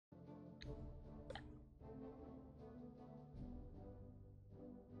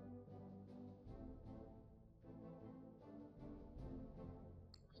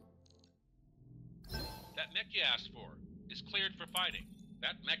That mech you asked for is cleared for fighting.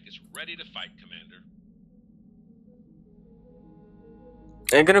 That mech is ready to fight, Commander.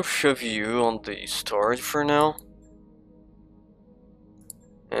 I'm gonna shove you on the storage for now.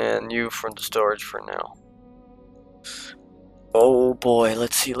 And you from the storage for now. Oh boy,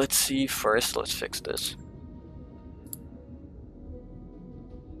 let's see. First, let's fix this.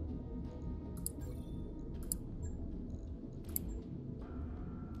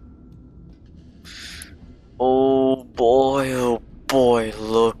 Oh boy,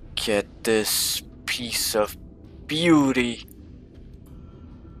 look at this piece of beauty.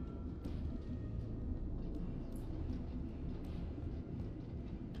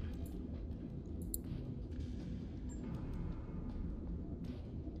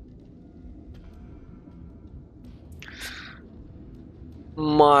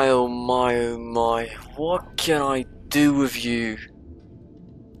 My oh my, what can I do with you?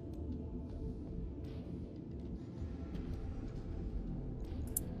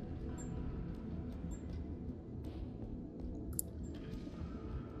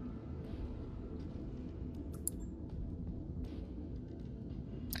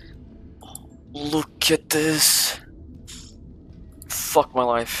 Look at this. Fuck my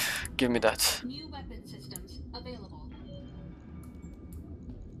life. Give me that. New weapon systems available.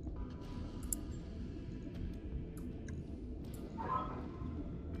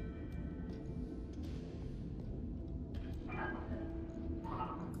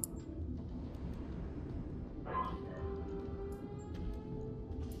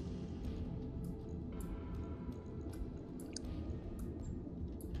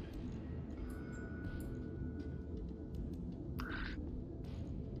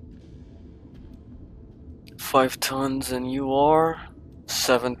 Five tons and you are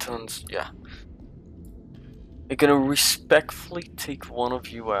 7 tons, yeah. I'm gonna respectfully take one of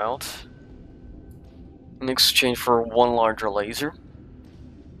you out in exchange for one larger laser.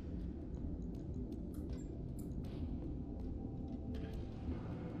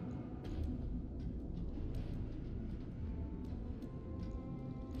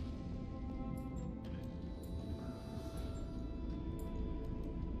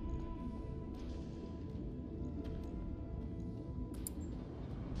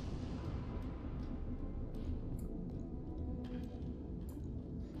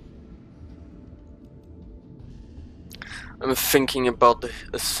 I'm thinking about the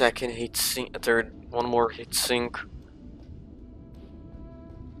second heat sink, one more heat sink.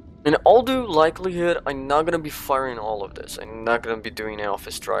 In all due likelihood, I'm not gonna be firing all of this. I'm not gonna be doing alpha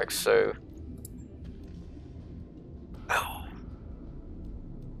strikes, so.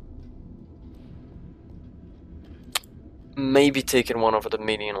 Maybe taking one of the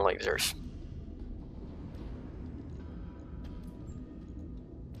medium lasers.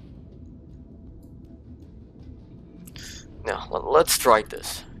 Now, let's try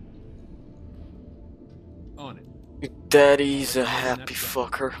this. On it. Your daddy's a happy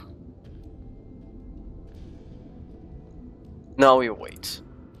fucker. Now you wait.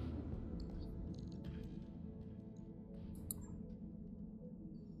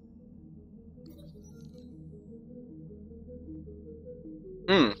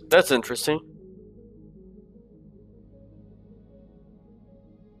 That's interesting.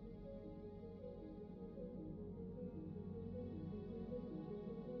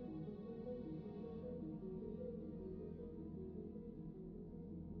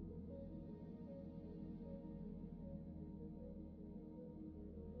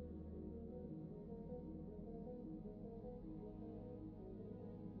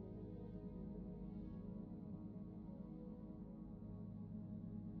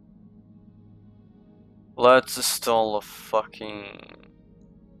 Let's install a fucking...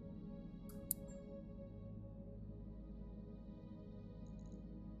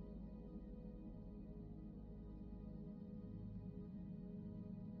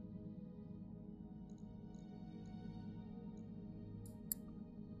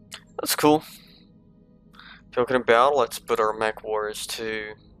 That's cool. Talking about, let's put our mech warriors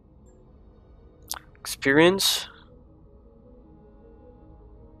to experience.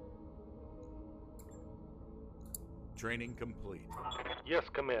 Training complete. Yes,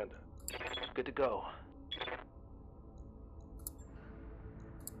 Commander. Good to go.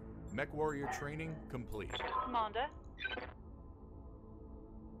 Mech warrior training complete. Commander.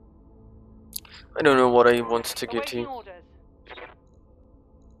 I don't know what I want to get Awaiting to. orders.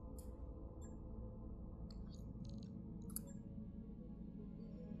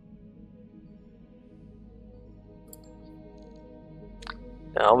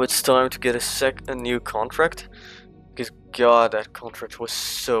 Now it's time to get a new contract. Because god, that contract was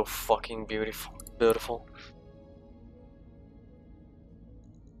so fucking beautiful. beautiful.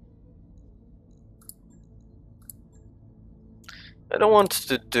 I don't want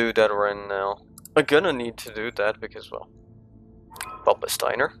to do that right now. I'm gonna need to do that because, well, Papa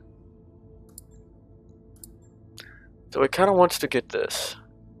Steiner. So I kinda want to get this.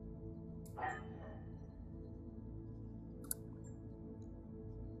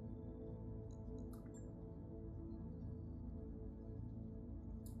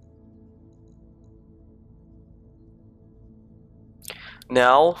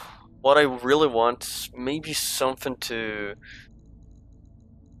 Now, what I really want is maybe something to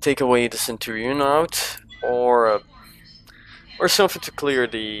take away the Centurion out, or something to clear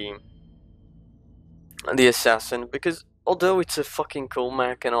the assassin, because although it's a fucking cool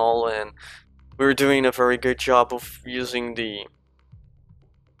mech and all, and we're doing a very good job of using the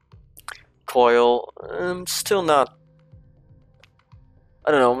coil, I'm still not,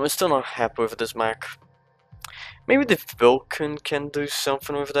 I don't know, I'm still not happy with this mech. Maybe the Vulcan can do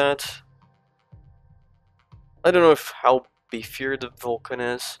something with that. I don't know if how beefier the Vulcan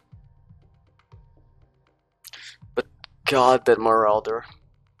is. But god, that Marauder.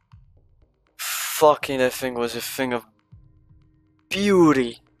 Fucking that thing was a thing of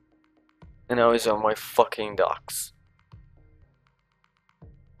beauty. And now he's on my fucking docks.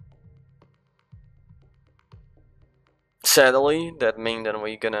 Sadly, that means that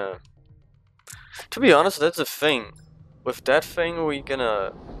we're gonna... To be honest, that's the thing. With that thing, we're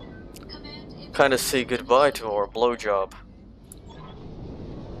gonna kinda say goodbye to our blowjob.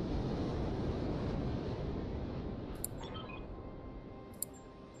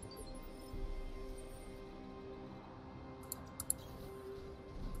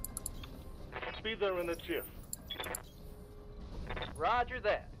 Be there in a jiff. Roger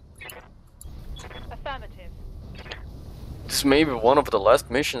that. Affirmative. This may be one of the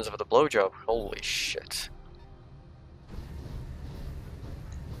last missions of the blowjob. Holy shit.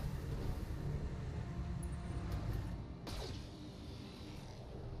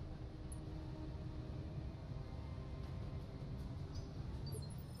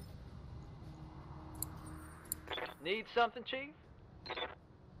 Need something, Chief?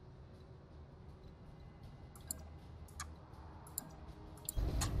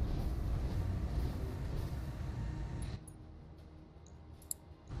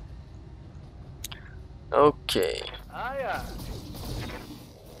 Okay. Aye, aye.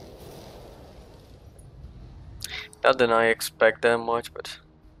 Not that I expect that much, but...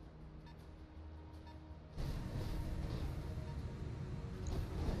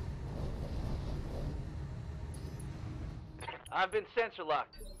 I've been sensor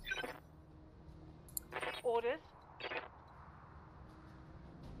locked. Orders?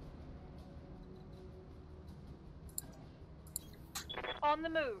 On the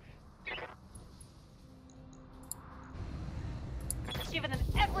move. Given them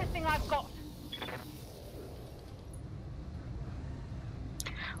everything I've got.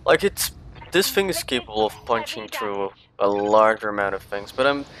 Like, it's... This thing is capable of punching through a larger amount of things,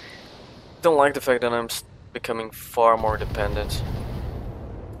 but don't like the fact that I'm becoming far more dependent.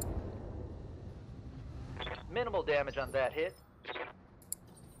 Minimal damage on that hit.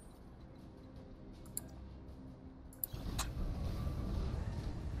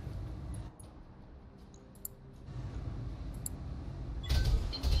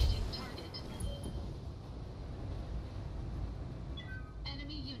 Engaging target.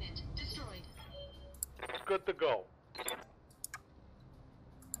 Enemy unit destroyed. Good to go.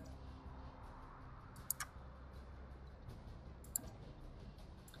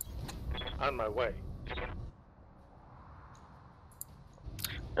 On my way.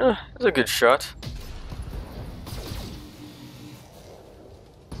 It's a good shot.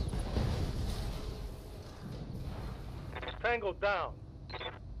 Tango down.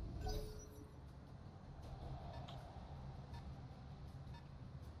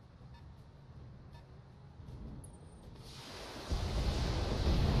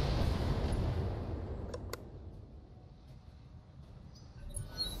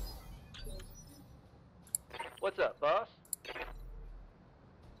 What's up, boss?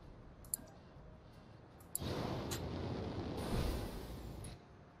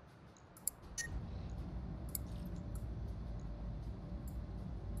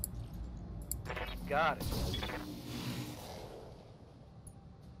 Got it.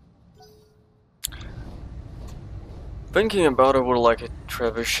 Thinking about it, would like a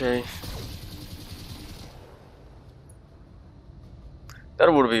trebuchet.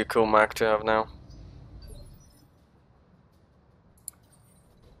 That would be a cool mech to have now.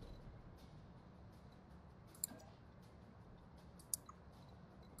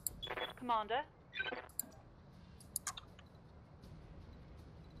 Commander,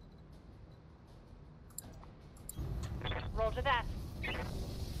 Roger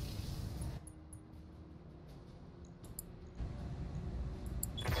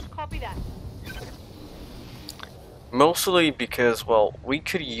that. Copy that. Mostly because, well, we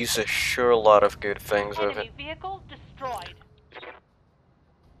could use a sure lot of good things with it. Enemy vehicle destroyed.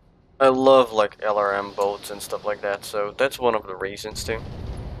 I love like LRM boats and stuff like that, so that's one of the reasons too.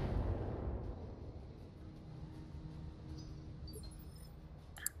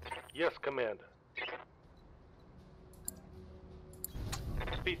 Yes, Commander.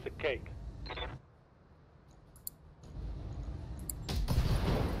 Piece of cake.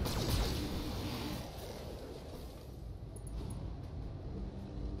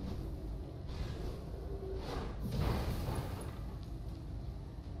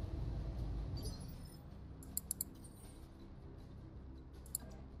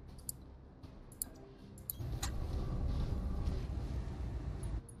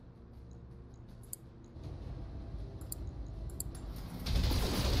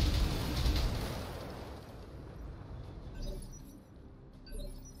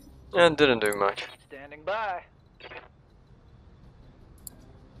 And didn't do much. Standing by.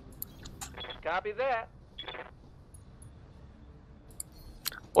 Copy that.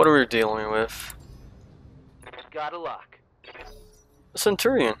 What are we dealing with? Got a lock. A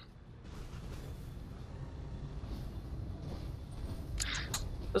Centurion.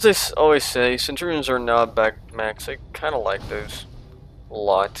 As I always say, Centurions are not back max. I kind of like those a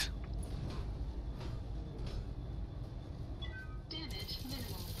lot. Damage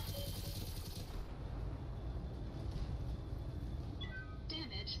minimal.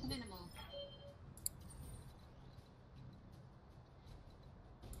 Damage minimal.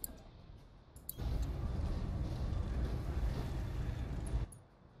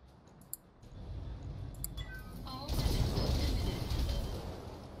 All limits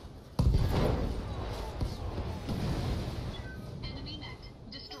limited. Enemy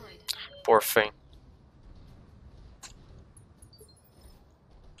mech destroyed. Poor thing.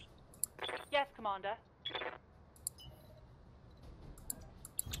 Yes, Commander.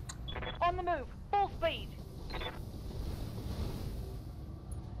 On the move, full speed.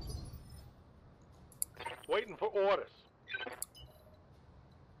 Waiting for orders.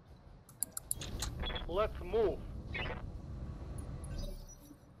 Let's move.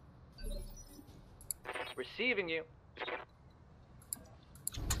 Receiving you.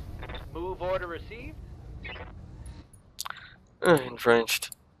 Move order received.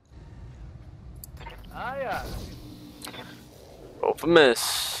 Entrenched. Aye, aye. Both a miss.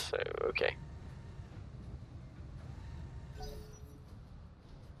 So, okay.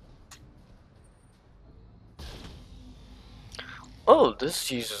 Oh,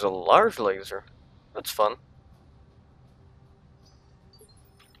 this uses a large laser. That's fun.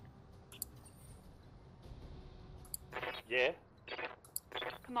 Yeah?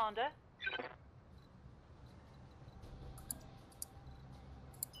 Commander.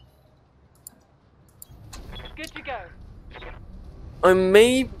 Good to go. I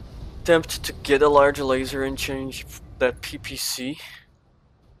may attempt to get a larger laser and change that PPC.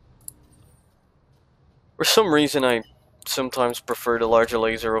 For some reason, I sometimes prefer the larger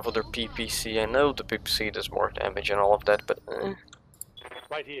laser over the PPC. I know the PPC does more damage and all of that, but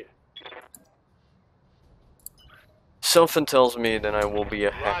Right here. something tells me then I will be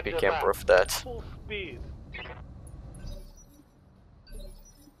a happy Roger camper that. of that. Full speed.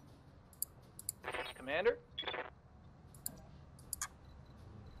 Commander.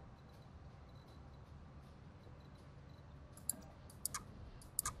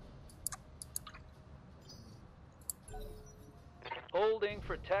 Holding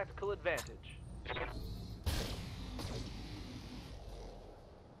for tactical advantage.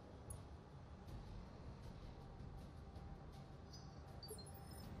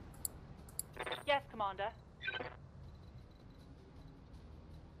 Yes, Commander.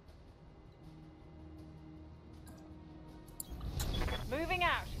 Moving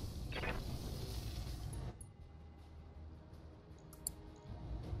out.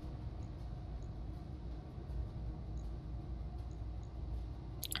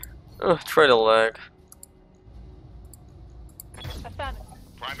 Try to lag. Affirmative.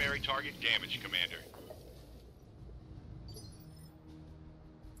 Primary target damaged, Commander.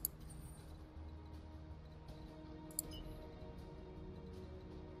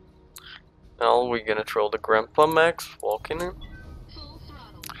 Now we're gonna throw the Grandpa Max walking in. Full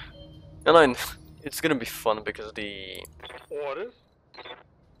throttle. And it's gonna be fun because the Orders.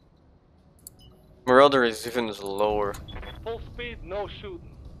 Marauder is even lower. Full speed, no shooting.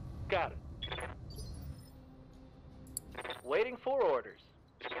 Got it. Waiting for orders.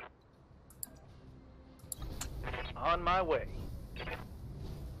 On my way.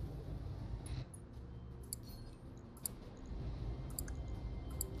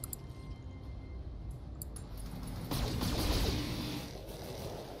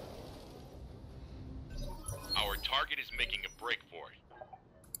 Our target is making a break for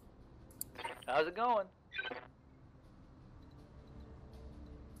it. How's it going?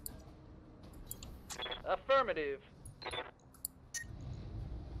 Affirmative.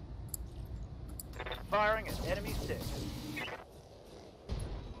 Firing at enemy 6.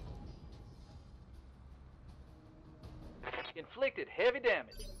 Inflicted heavy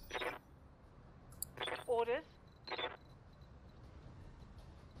damage. Orders.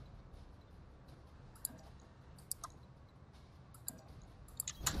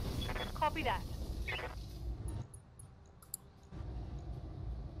 Copy that.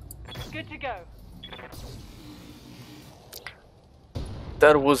 Good to go.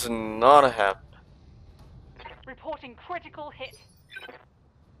 That was not a hap. Reporting critical hit.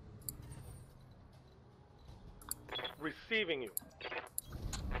 Receiving you.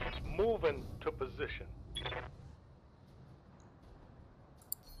 Moving to position.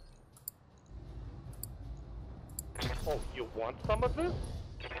 Oh, you want some of this?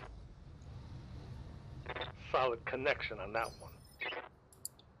 Solid connection on that one.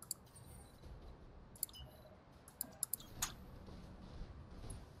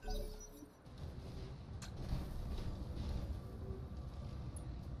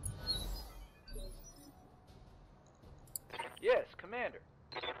 Yes, Commander.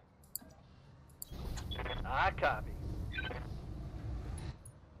 I copy.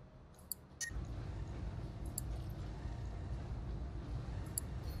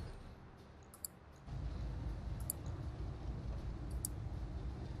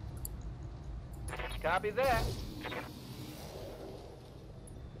 Copy that.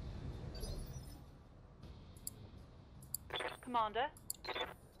 Commander.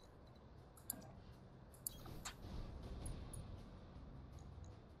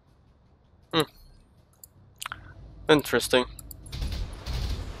 Interesting.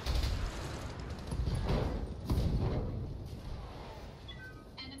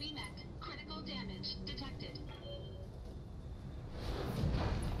 Enemy mech. Critical damage detected.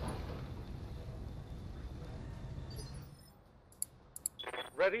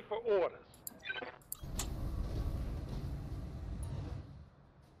 Ready for orders.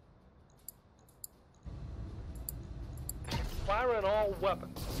 Firing all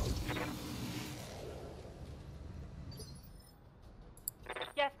weapons.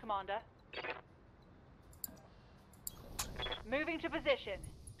 Yes, Commander. Moving to position.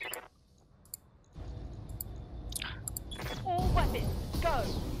 All weapons, go!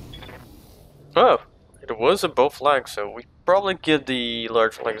 Oh, it was a bow flag, so we probably get the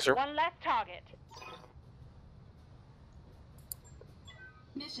large laser. One less target.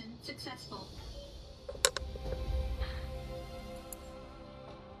 Mission successful.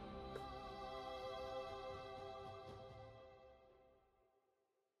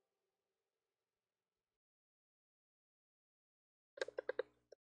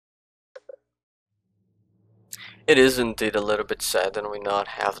 It is indeed a little bit sad that we not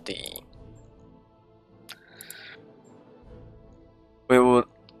have the... We would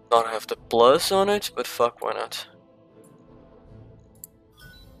not have the plus on it, but fuck, why not?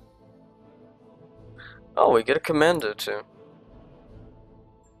 Oh, we get a commando too.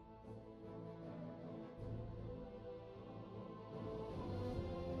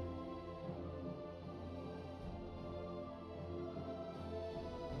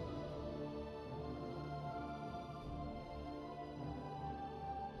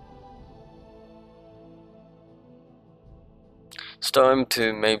 It's time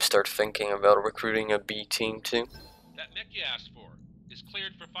to maybe start thinking about recruiting a B team too. That mech you asked for is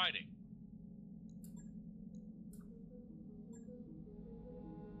cleared for fighting.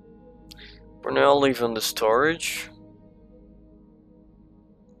 For now, leave on the storage.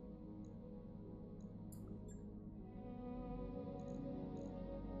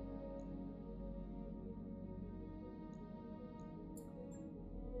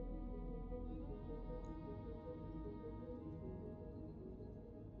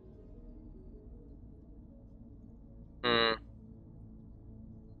 Hmm.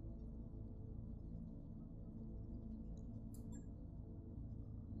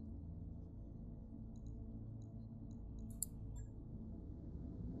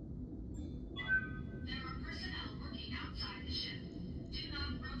 There are personnel working outside the ship. Do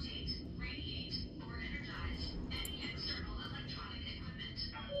not rotate, radiate, or energize any external electronic equipment.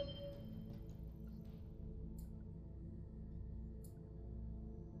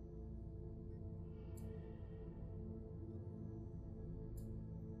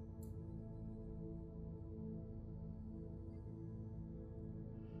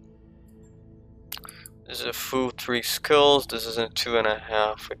 This is a full 3 skulls. This is a 2.5.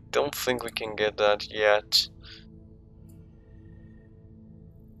 I don't think we can get that yet.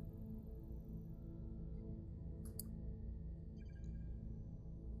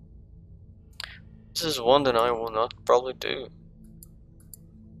 This is one that I will not probably do.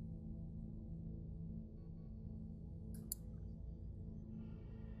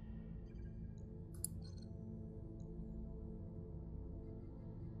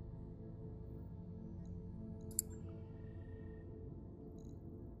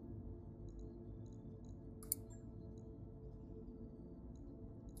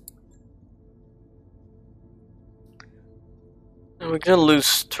 And we're gonna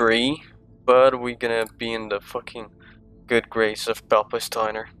lose 3, but we're gonna be in the fucking good grace of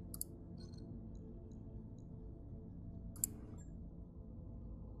Palpatine.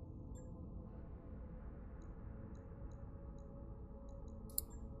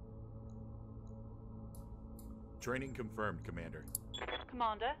 Training confirmed, Commander.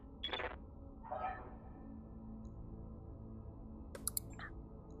 Commander.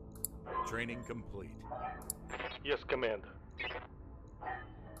 Training complete. Yes, Commander.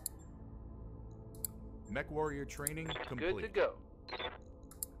 Mech warrior training complete. Good to go.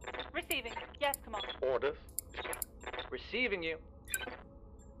 Receiving. Yes, Commander. Orders. Receiving you.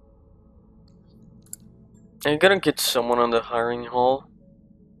 I'm gonna get someone on the hiring hall.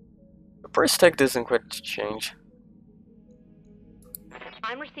 The price tag doesn't quite change.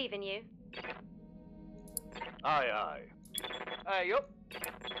 I'm receiving you. Aye, aye. Yup.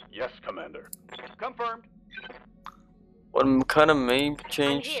 Yes, Commander. Confirmed. What kind of may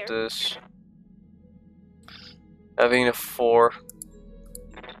change here. this? Having a 4.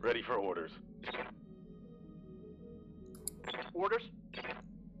 Ready for orders. Orders.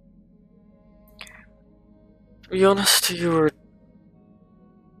 To be honest,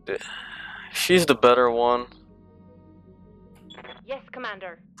 she's the better one. Yes,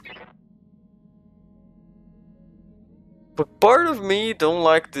 Commander. But part of me don't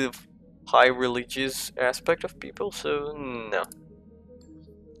like the high religious aspect of people, so no.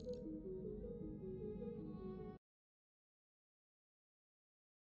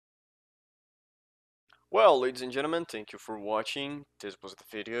 Well, ladies and gentlemen, thank you for watching. This was the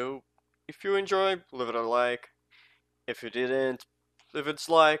video. If you enjoyed, leave it a like. If you didn't, leave a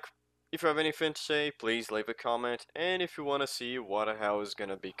dislike. If you have anything to say, please leave a comment. And if you want to see what the hell is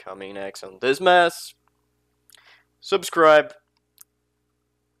gonna be coming next on this mess, subscribe.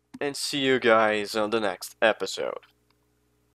 And see you guys on the next episode.